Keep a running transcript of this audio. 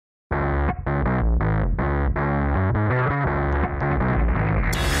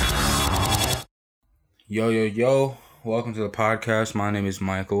Yo, yo, yo. Welcome to the podcast. My name is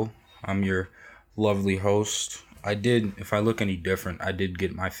Michael. I'm your lovely host. If I look any different, I did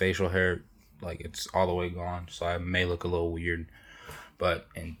get my facial hair, like, it's all the way gone, so I may look a little weird. But,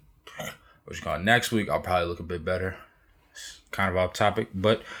 next week, I'll probably look a bit better. It's kind of off topic,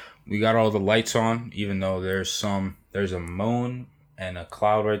 but we got all the lights on, even though there's a moon and a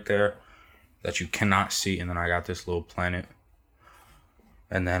cloud right there that you cannot see, and then I got this little planet.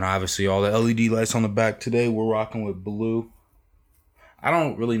 And then obviously all the LED lights on the back. Today we're rocking with blue. I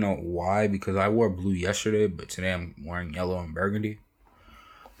don't really know why, because I wore blue yesterday, but today I'm wearing yellow and burgundy.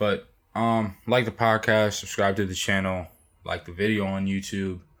 But like the podcast, subscribe to the channel, like the video on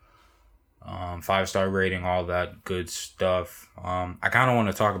YouTube, 5-star rating, all that good stuff. I kind of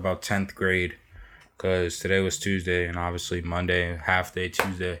want to talk about 10th grade, because today was Tuesday, and obviously Monday half day,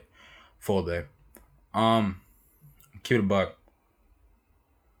 Tuesday full day. Keep it a buck.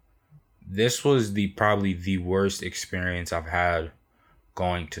 This was probably the worst experience I've had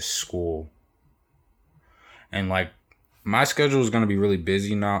going to school. And like, my schedule is going to be really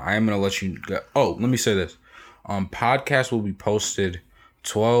busy now. I am going to let you go. Oh, let me say this. Podcast will be posted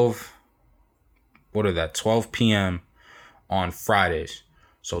 12 p.m. on Fridays.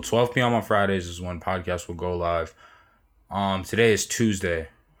 So 12 p.m. on Fridays is when podcast will go live. Today is Tuesday.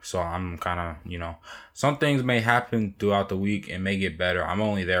 So I'm kind of, some things may happen throughout the week and may get better. I'm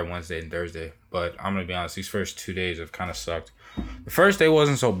only there Wednesday and Thursday. But I'm going to be honest, these first 2 days have kind of sucked. The first day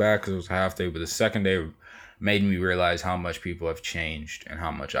wasn't so bad because it was half day. But the second day made me realize how much people have changed and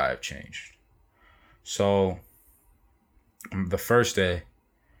how much I have changed. So the first day,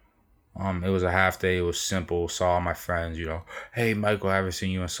 it was a half day. It was simple. Saw my friends, hey, Michael, I haven't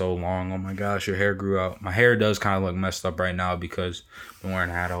seen you in so long. Oh my gosh, your hair grew out. My hair does kind of look messed up right now because I've been wearing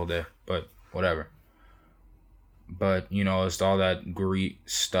a hat all day, but whatever. But, it's all that greet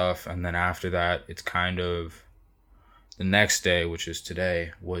stuff. And then after that, it's kind of the next day, which is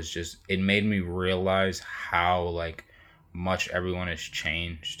today, was just, it made me realize how, much everyone has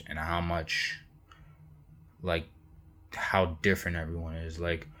changed and how much, how different everyone is.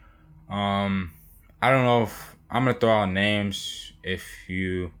 I don't know if I'm gonna throw out names.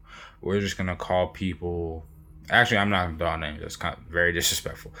 We're just gonna call people. Actually, I'm not gonna throw out names. That's kind of very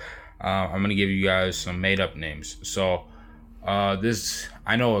disrespectful. I'm gonna give you guys some made up names. So,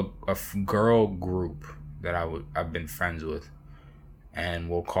 I know a girl group that I've been friends with, and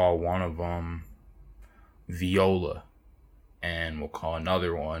we'll call one of them Viola, and we'll call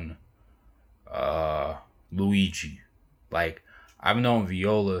another one Luigi. I've known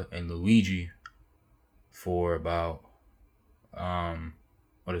Viola and Luigi for about,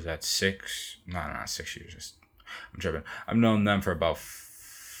 6? No, not 6 years. I'm tripping. I've known them for about,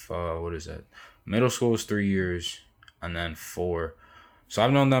 middle school was 3 years, and then 4. So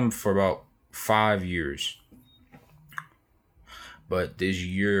I've known them for about 5 years. But this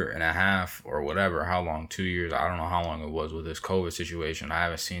year and a half, or whatever, how long, 2 years, I don't know how long it was with this COVID situation. I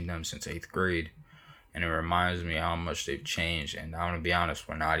haven't seen them since 8th grade. And it reminds me how much they've changed. And I'm going to be honest,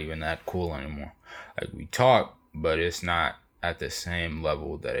 we're not even that cool anymore. We talk, but it's not at the same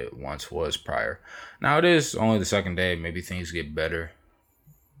level that it once was prior. Now, it is only the second day. Maybe things get better.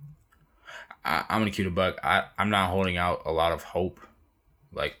 I'm going to keep it a buck. I'm not holding out a lot of hope.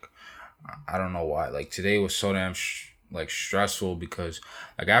 I don't know why. Today was so damn stressful because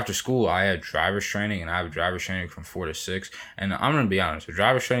after school I had driver's training, and I have driver's training from 4 to 6, and I'm gonna be honest, the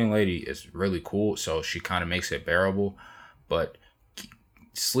driver's training lady is really cool, so she kind of makes it bearable. But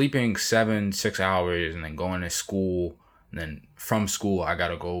sleeping 6 hours and then going to school, and then from school I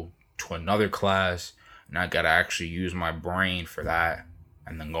gotta go to another class, and I gotta actually use my brain for that,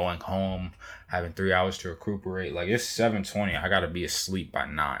 and then going home having 3 hours to recuperate. It's 7:20, I gotta be asleep by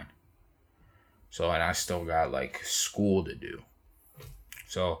 9. So, and I still got school to do.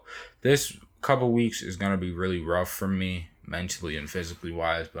 So this couple weeks is going to be really rough for me, mentally and physically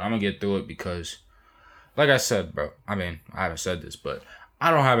wise, but I'm going to get through it because, like I said, bro, I haven't said this, but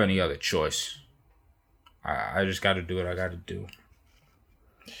I don't have any other choice. I just got to do what I got to do.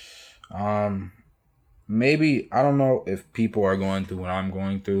 Maybe, I don't know if people are going through what I'm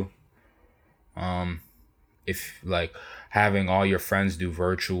going through. If having all your friends do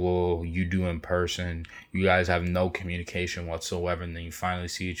virtual, you do in person, you guys have no communication whatsoever, and then you finally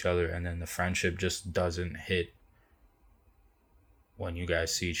see each other, and then the friendship just doesn't hit when you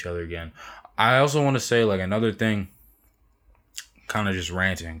guys see each other again. I also want to say another thing, kind of just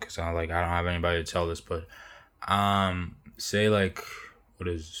ranting because I don't have anybody to tell this, but say what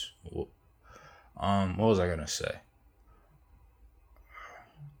was I gonna say?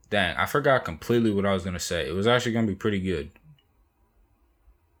 Dang, I forgot completely what I was going to say. It was actually going to be pretty good.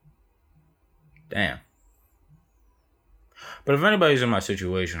 Damn. But if anybody's in my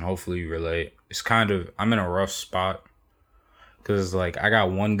situation, hopefully you relate. It's kind of, I'm in a rough spot. Because, like, I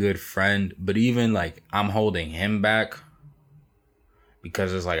got one good friend, but even, like, I'm holding him back.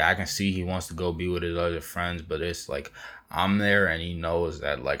 Because it's like, I can see he wants to go be with his other friends. But it's like, I'm there and he knows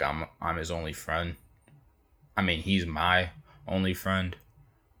that, like, I'm his only friend. I mean, he's my only friend.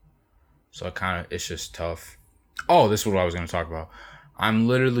 So it's just tough. Oh, this is what I was going to talk about. I'm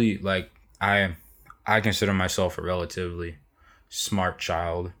literally, like, I consider myself a relatively smart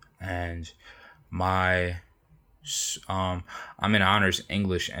child. And I'm in honors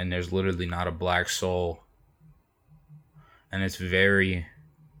English, and there's literally not a black soul. And it's very,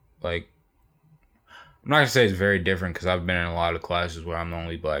 like, I'm not going to say it's very different because I've been in a lot of classes where I'm the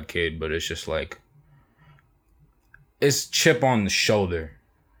only black kid, but it's just like, it's chip on the shoulder,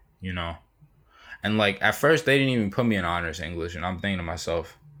 you know? And, like, at first they didn't even put me in honors English, and I'm thinking to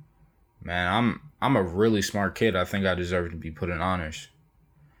myself, man, I'm a really smart kid. I think I deserve to be put in honors.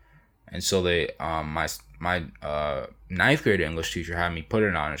 And so they, my ninth grade English teacher had me put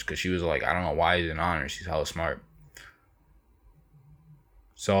in honors because she was like, I don't know why he's in honors. He's hella smart.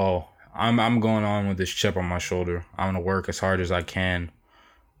 So I'm going on with this chip on my shoulder. I'm gonna work as hard as I can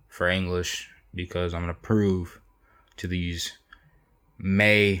for English because I'm gonna prove to these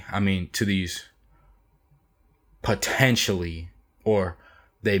potentially, or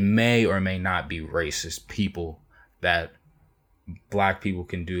they may or may not be racist people, that black people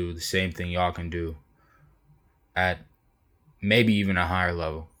can do the same thing y'all can do at maybe even a higher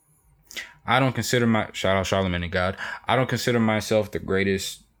level. I don't consider shout out Charlamagne and God. I don't consider myself the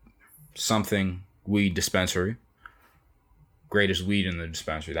greatest something weed dispensary. Greatest weed in the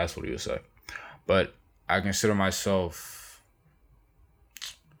dispensary. That's what he would say. But I consider myself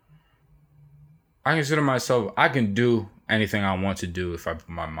I can do anything I want to do if I put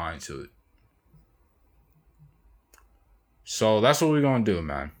my mind to it. So that's what we're going to do,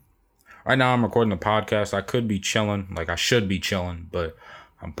 man. Right now I'm recording the podcast. I could be chilling, like I should be chilling, but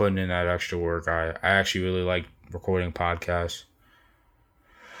I'm putting in that extra work. I actually really like recording podcasts.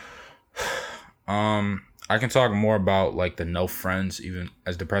 I can talk more about like the no friends, even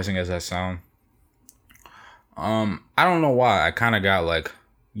as depressing as that sound. I don't know why. I kind of got like,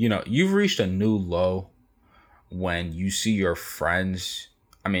 you've reached a new low when you see your friends.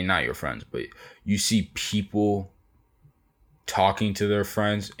 I mean, not your friends, but you see people talking to their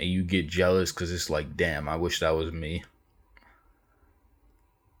friends and you get jealous because it's like, damn, I wish that was me.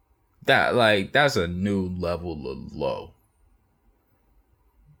 That's a new level of low.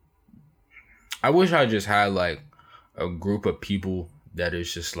 I wish I just had like a group of people that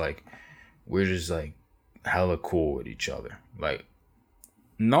is just like, we're just like hella cool with each other. Like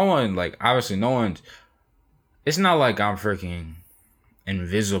no one, like obviously no one's, it's not like I'm freaking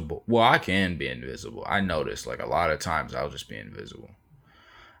invisible. Well, I can be invisible. I noticed like a lot of times I'll just be invisible.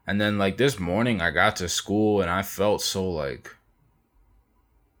 And then like this morning I got to school and I felt so like,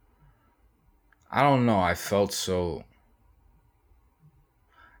 I don't know, I felt so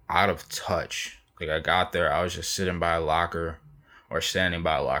out of touch. Like I got there, I was just sitting by a locker, or standing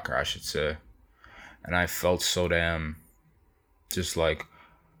by a locker, I should say. And I felt so damn just like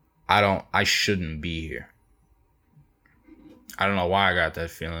I shouldn't be here. I don't know why I got that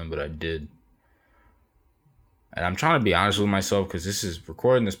feeling, but I did. And I'm trying to be honest with myself because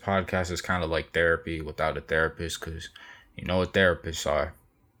recording this podcast is kind of like therapy without a therapist, because you know what therapists are.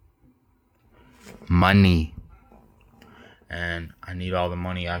 Money. And I need all the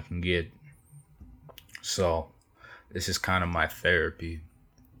money I can get. So this is kind of my therapy.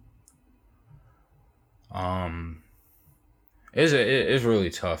 It's really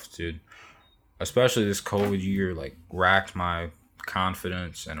tough, dude. Especially this COVID year, like racked my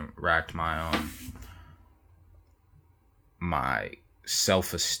confidence and racked my my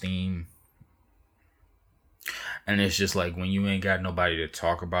self-esteem. And it's just like when you ain't got nobody to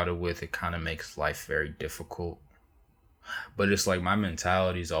talk about it with, it kind of makes life very difficult. But it's like my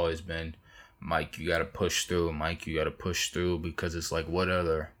mentality's always been, Mike, you gotta push through. Mike, you gotta push through, because it's like, what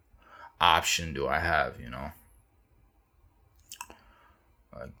other option do I have,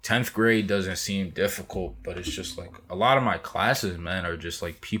 Like 10th grade doesn't seem difficult, but it's just like a lot of my classes, man, are just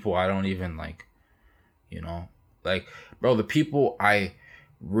like people I don't even like, like, bro, the people I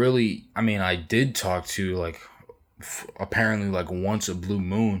did talk to, like, apparently like once a blue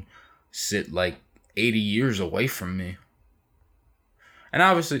moon, sit like 80 years away from me. And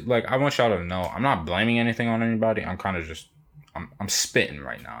obviously, like, I want y'all to know, I'm not blaming anything on anybody. I'm kind of just, I'm spitting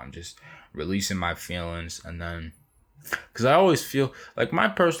right now. I'm just releasing my feelings. And then, because I always feel, like, my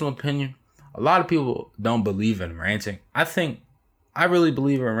personal opinion, a lot of people don't believe in ranting. I think I really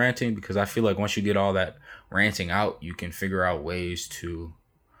believe in ranting because I feel like once you get all that ranting out, you can figure out ways to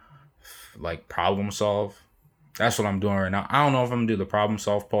like problem solve. That's what I'm doing right now. I don't know if I'm gonna do the problem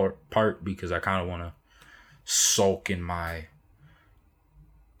solve part because I kind of want to sulk in my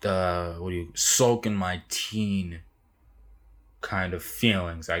sulk in my teen kind of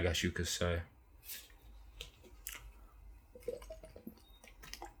feelings, I guess you could say.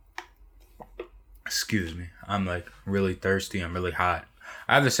 Excuse me. I'm like really thirsty. I'm really hot.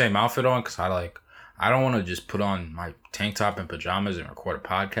 I have the same outfit on because I don't want to just put on my tank top and pajamas and record a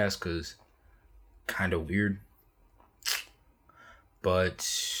podcast because kind of weird. But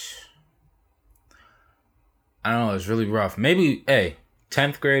I don't know. It's really rough. Maybe, hey,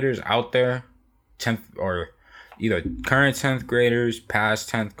 10th graders out there, 10th or either current 10th graders, past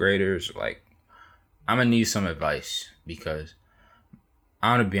 10th graders, like I'm going to need some advice because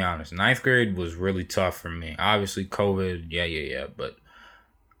I'm going to be honest. 9th grade was really tough for me. Obviously, COVID, yeah. But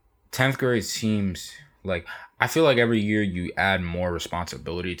 10th grade seems like, I feel like every year you add more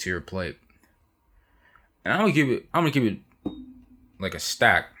responsibility to your plate. And I'm going to give it like a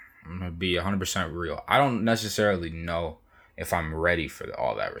stack. I'm going to be 100% real. I don't necessarily know if I'm ready for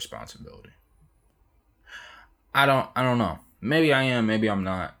all that responsibility. I don't know. Maybe I am, maybe I'm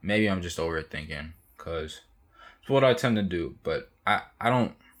not. Maybe I'm just overthinking because it's what I tend to do. But I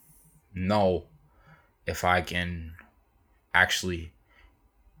don't know if I can actually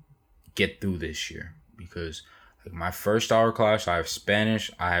get through this year because like my first hour class, I have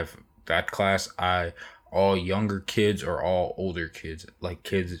Spanish. I have that class. All younger kids or all older kids. Like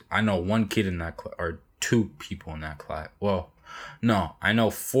kids, I know one kid in that class or two people in that class. Well, no, I know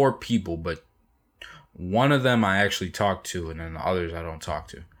 4 people, but one of them I actually talk to and then the others I don't talk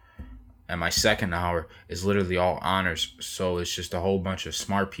to. And my second hour is literally all honors. So it's just a whole bunch of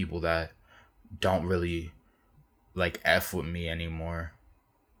smart people that don't really like F with me anymore.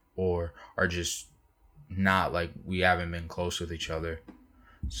 Or are just not like we haven't been close with each other.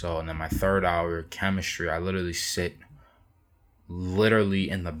 So and then my third hour, chemistry, I literally sit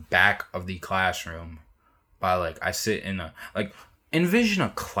in the back of the classroom by like I sit in envision a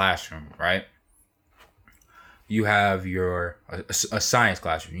classroom, right? You have a science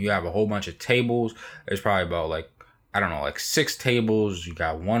classroom. You have a whole bunch of tables. There's probably about 6 tables. You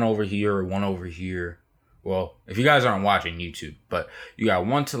got one over here, one over here. Well, if you guys aren't watching YouTube, but you got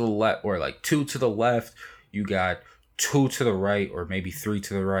one to the left or like 2 to the left. You got 2 to the right or maybe 3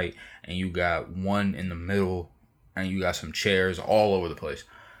 to the right. And you got 1 in the middle. And you got some chairs all over the place.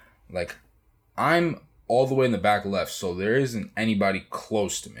 Like, I'm all the way in the back left. So there isn't anybody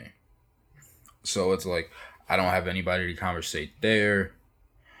close to me. So it's like, I don't have anybody to conversate there.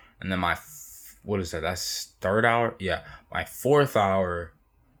 And then what is that? That's third hour? Yeah. My fourth hour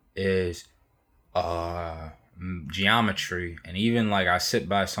is geometry. And even like I sit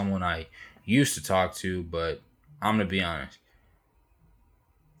by someone I used to talk to, but I'm going to be honest.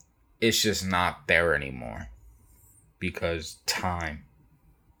 It's just not there anymore. Because time.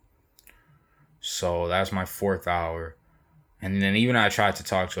 So that's my fourth hour. And then even I tried to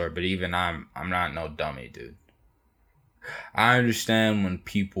talk to her, but even I'm not no dummy, dude. I understand when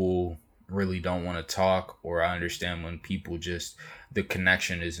people really don't want to talk, or I understand when people just, the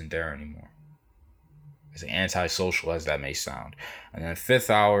connection isn't there anymore. As antisocial as that may sound. And then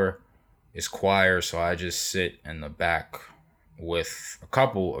fifth hour is choir, so I just sit in the back with a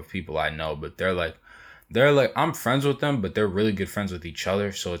couple of people I know, but they're like, I'm friends with them, but they're really good friends with each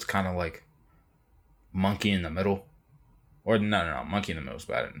other, so it's kind of like monkey in the middle. Or no, monkey in the middle is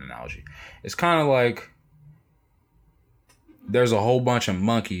bad analogy. It's kind of like there's a whole bunch of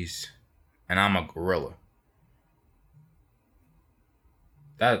monkeys and I'm a gorilla.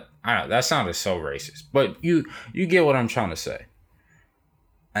 That sounded so racist, but you get what I'm trying to say.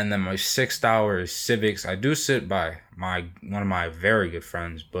 And then my sixth hour is civics. I do sit by one of my very good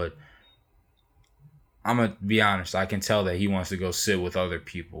friends, but I'm going to be honest, I can tell that he wants to go sit with other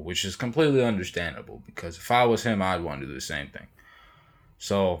people, which is completely understandable because if I was him, I'd want to do the same thing.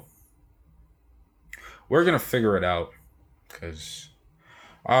 So we're going to figure it out because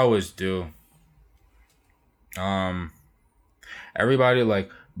I always do. Everybody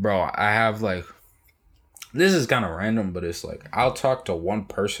bro, I have this is kind of random, but it's I'll talk to one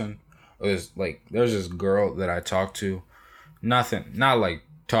person. There's this girl that I talk to. Nothing, not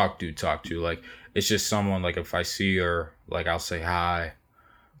talk to. It's just someone, if I see her, I'll say hi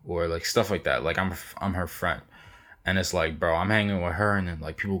or stuff like that. I'm her friend. And it's bro, I'm hanging with her and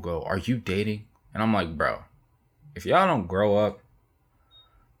then people go, "Are you dating?" And I'm like, bro, if y'all don't grow up,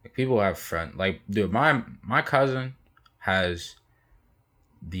 people have friends. Dude, my cousin has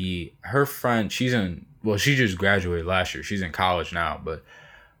her friend, she's in well, she just graduated last year. She's in college now, but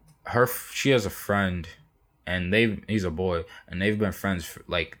she has a friend, and he's a boy, and they've been friends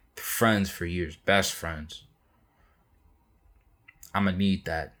for years, best friends. I'm gonna need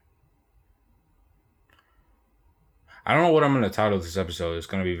that. I don't know what I'm gonna title this episode. It's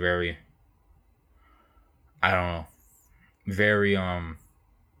gonna be very, I don't know, very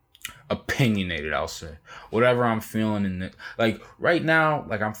opinionated, I'll say. Whatever I'm feeling in the, like right now,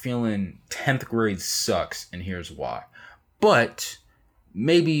 like I'm feeling 10th grade sucks, and here's why. But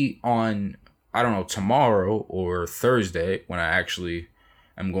maybe on, I don't know, tomorrow or Thursday, when I actually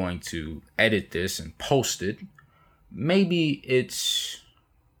am going to edit this and post it, maybe it's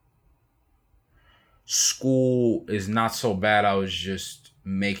school is not so bad. I was just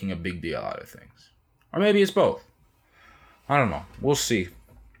making a big deal out of things. Or maybe it's both. I don't know. We'll see.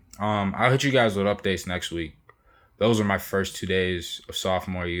 I'll hit you guys with updates next week. Those are my first 2 days of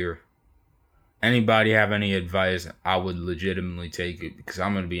sophomore year. Anybody have any advice, I would legitimately take it, because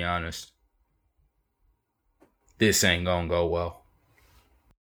I'm going to be honest, this ain't going to go well.